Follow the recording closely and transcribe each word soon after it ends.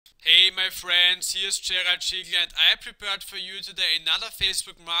Hey my friends, here's Gerald Gigerl and I prepared for you today another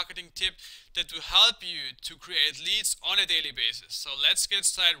Facebook marketing tip that will help you to create leads on a daily basis. So let's get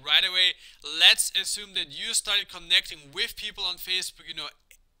started right away. Let's assume that you started connecting with people on Facebook,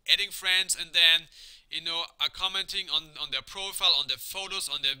 adding friends and then, are commenting on their profile, on their photos,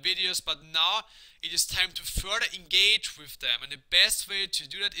 on their videos, but now it is time to further engage with them. And the best way to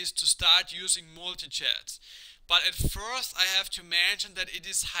do that is to start using multi-chats. But at first, I have to mention that it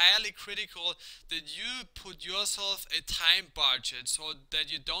is highly critical that you put yourself a time budget so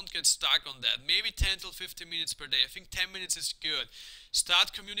that you don't get stuck on that. Maybe 10 till 15 minutes per day. I think 10 minutes is good.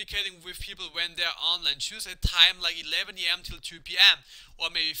 Start communicating with people when they're online. Choose a time like 11 a.m. till 2 p.m. or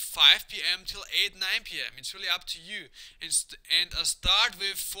maybe 5 p.m. till 8, 9 p.m. It's really up to you. And start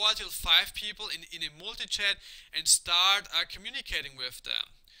with 4 till 5 people in a multi-chat and start communicating with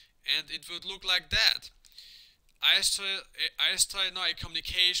them. And it would look like that. I started now a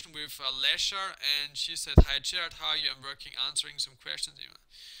communication with Lesher, and she said, "Hi Gerard, how are you? I'm working answering some questions."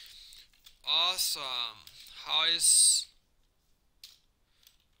 Awesome. How is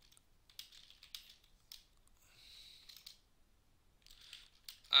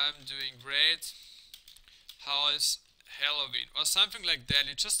I'm doing great. How is Halloween or something like that.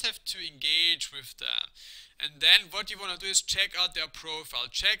 You just have to engage with them. And then what you want to do is check out their profile,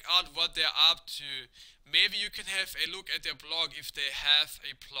 check out what they're up to. Maybe you can have a look at their blog if they have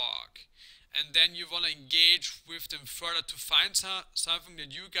a blog. And then you want to engage with them further to find something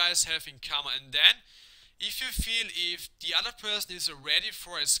that you guys have in common. And then if you feel if the other person is ready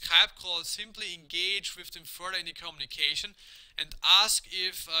for a Skype call, simply engage with them further in the communication and ask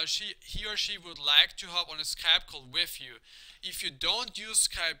if he or she would like to hop on a Skype call with you. If you don't use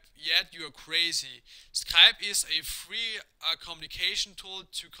Skype yet, you are crazy. Skype is a free communication tool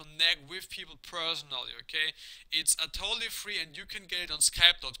to connect with people personally, okay? It's totally free and you can get it on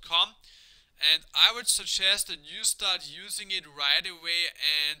skype.com. And I would suggest that you start using it right away,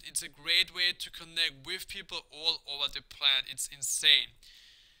 and it's a great way to connect with people all over the planet. It's insane.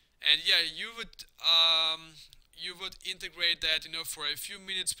 And yeah, you would integrate that, for a few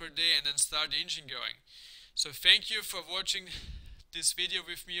minutes per day and then start the engine going. So thank you for watching this video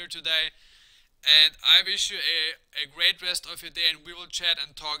with me here today, and I wish you a great rest of your day, and we will chat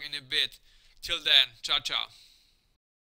and talk in a bit. Till then, ciao ciao.